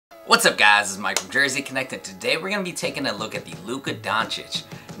What's up guys, this is Mike from JerseyConnect, and today we're going to be taking a look at the Luka Doncic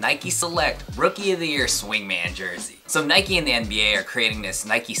Nike Select Rookie of the Year Swingman jersey. So Nike and the NBA are creating this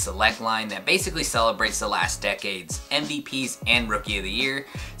Nike Select line that basically celebrates the last decade's MVPs and Rookie of the Year,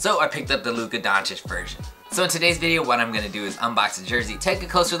 so I picked up the Luka Doncic version. So in today's video, what I'm going to do is unbox the jersey, take a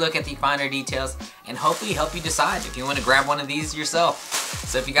closer look at the finer details, and hopefully help you decide if you want to grab one of these yourself.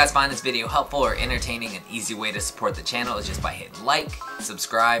 So if you guys find this video helpful or entertaining, an easy way to support the channel is just by hitting like,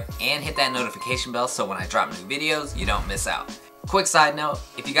 subscribe, and hit that notification bell so when I drop new videos, you don't miss out. Quick side note,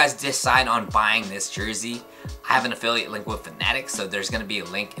 if you guys decide on buying this jersey, I have an affiliate link with Fanatics, so there's going to be a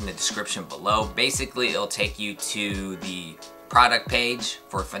link in the description below. Basically, it'll take you to the product page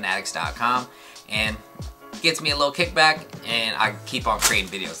for fanatics.com and gets me a little kickback, and I keep on creating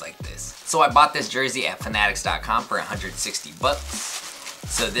videos like this. So I bought this jersey at fanatics.com for 160 bucks.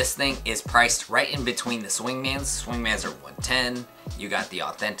 So this thing is priced right in between the Swingmans. Swingmans are 110. You got the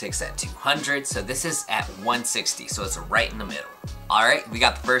Authentics at 200. So this is at 160. So it's right in the middle. All right, we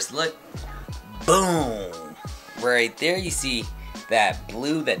got the first look. Boom! Right there, you see that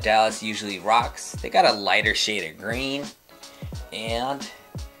blue that Dallas usually rocks. They got a lighter shade of green, and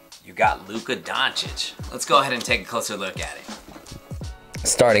you got Luka Doncic. Let's go ahead and take a closer look at it.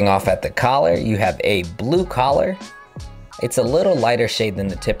 Starting off at the collar, you have a blue collar. It's a little lighter shade than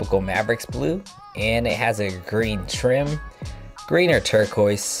the typical Mavericks blue, and it has a green trim, green or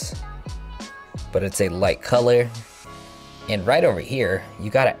turquoise, but it's a light color. And right over here, you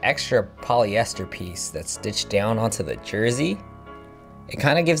got an extra polyester piece that's stitched down onto the jersey. It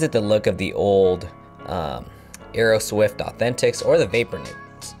kind of gives it the look of the old Aero Swift Authentics or the Vapor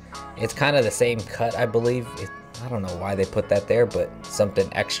Nips. It's kind of the same cut, I believe. I don't know why they put that there, but something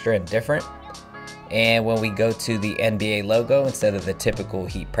extra and different. And when we go to the NBA logo, instead of the typical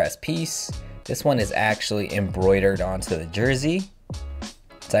heat press piece, this one is actually embroidered onto the jersey.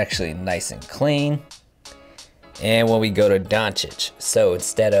 It's actually nice and clean. And when we go to Doncic, so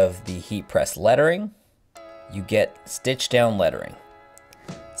instead of the heat press lettering, you get stitched down lettering.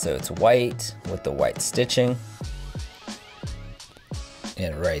 So it's white with the white stitching.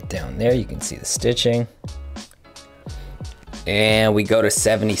 And right down there, you can see the stitching. And we go to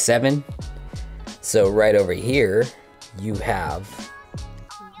 77. So right over here, you have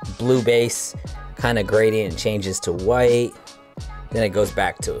blue base, kind of gradient changes to white, then it goes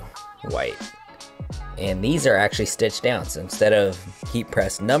back to white. And these are actually stitched down. So instead of heat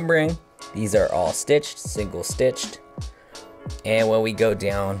press numbering, these are all stitched, single stitched. And when we go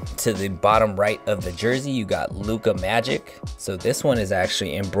down to the bottom right of the jersey, you got Luka Magic. So this one is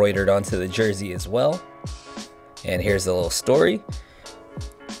actually embroidered onto the jersey as well. And here's a little story.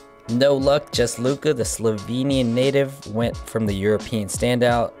 No luck, just Luka, the Slovenian native, went from the European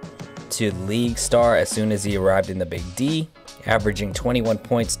standout to league star as soon as he arrived in the Big D, averaging 21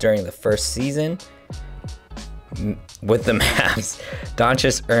 points during the first season. With the Mavs,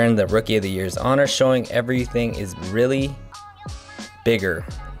 Doncic earned the Rookie of the Year's honor, showing everything is really bigger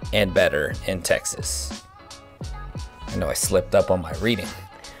and better in Texas. I know I slipped up on my reading.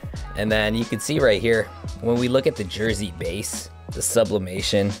 And then you can see right here, when we look at the jersey base, the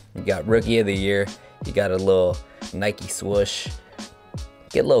sublimation, you got Rookie of the Year, you got a little Nike swoosh,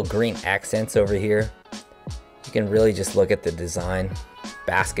 get little green accents over here. You can really just look at the design.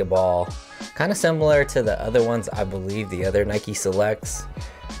 Basketball, kind of similar to the other ones, I believe, the other Nike Selects.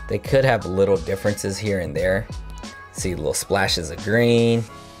 They could have little differences here and there. See little splashes of green.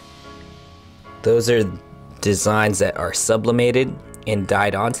 Those are designs that are sublimated and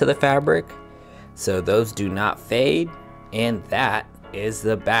dyed onto the fabric, so those do not fade. And that is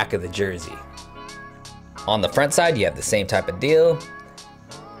the back of the jersey. On the front side, you have the same type of deal,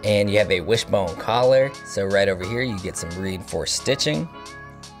 and you have a wishbone collar. So right over here, you get some reinforced stitching,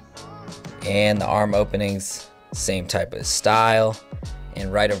 and the arm openings, same type of style.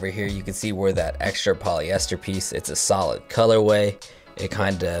 And right over here, you can see where that extra polyester piece, it's a solid colorway. It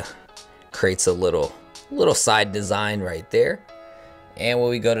kind of creates a little side design right there. And when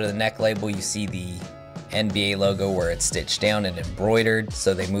we go to the neck label, you see the NBA logo where it's stitched down and embroidered.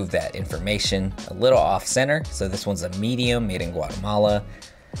 So they move that information a little off center. So this one's a medium, made in Guatemala.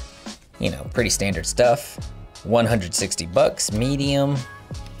 You know, pretty standard stuff. 160 bucks, medium.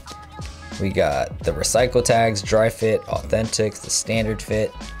 We got the recycle tags, dry fit, Authentics, the standard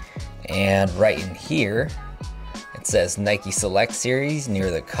fit. And right in here, it says Nike Select Series near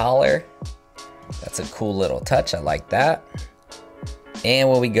the collar. That's a cool little touch, I like that. And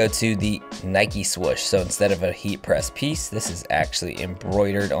when we go to the Nike swoosh, so instead of a heat press piece, this is actually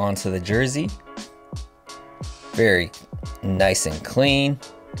embroidered onto the jersey. Very nice and clean.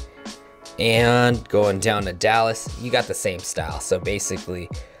 And going down to Dallas, you got the same style. So basically,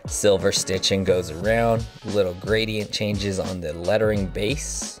 Silver stitching goes around, little gradient changes on the lettering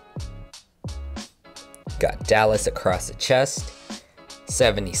base. Got Dallas across the chest,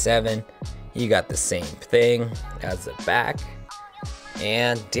 77. You got the same thing as the back.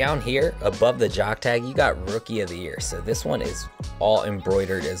 And down here above the jock tag, you got Rookie of the Year. So this one is all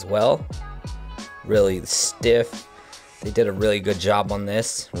embroidered as well. Really stiff. They did a really good job on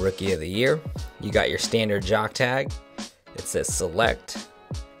this, Rookie of the Year. You got your standard jock tag. It says Select.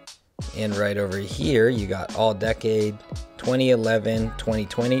 And right over here, you got All Decade 2011,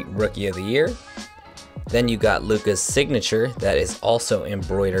 2020 Rookie of the Year. Then you got Luka's signature that is also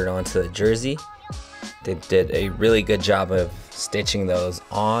embroidered onto the jersey. They did a really good job of stitching those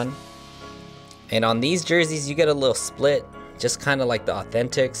on. And on these jerseys, you get a little split, just kind of like the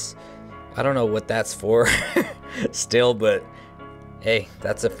Authentics. I don't know what that's for still, but hey,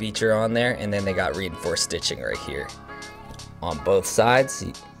 that's a feature on there. And then they got reinforced stitching right here on both sides.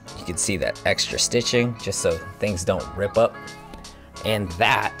 You can see that extra stitching just so things don't rip up. And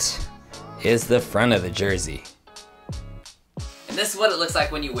that is the front of the jersey. And this is what it looks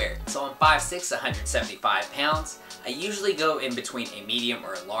like when you wear it. So I'm 5'6", 175 pounds. I usually go in between a medium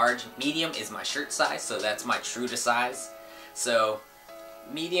or a large. Medium is my shirt size, so that's my true to size. So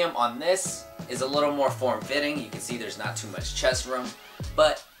medium on this is a little more form-fitting. You can see there's not too much chest room.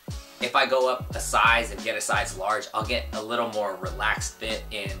 But if I go up a size and get a size large, I'll get a little more relaxed fit,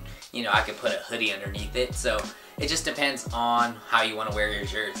 and you know, I can put a hoodie underneath it. So it just depends on how you want to wear your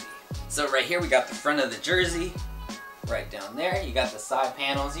jersey. So right here we got the front of the jersey. Right down there, you got the side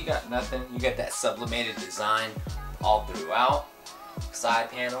panels, you got nothing. You get that sublimated design all throughout.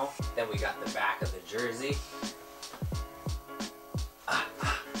 Side panel, then we got the back of the jersey.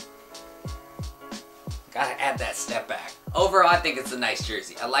 Gotta add that step back. Overall, I think it's a nice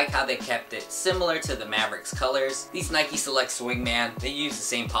jersey. I like how they kept it similar to the Mavericks colors. These Nike Select Swingman, they use the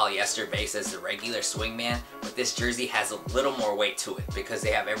same polyester base as the regular Swingman, but this jersey has a little more weight to it because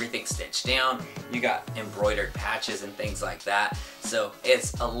they have everything stitched down. You got embroidered patches and things like that. So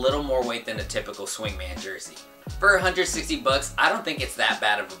it's a little more weight than a typical Swingman jersey. For 160 bucks, I don't think it's that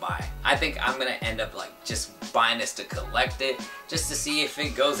bad of a buy. I think I'm gonna end up like just buying this to collect it, just to see if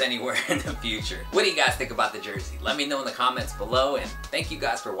it goes anywhere in the future. What do you guys think about the jersey? Let me know in the comments below, and thank you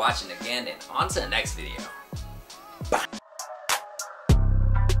guys for watching again, and on to the next video. Bye.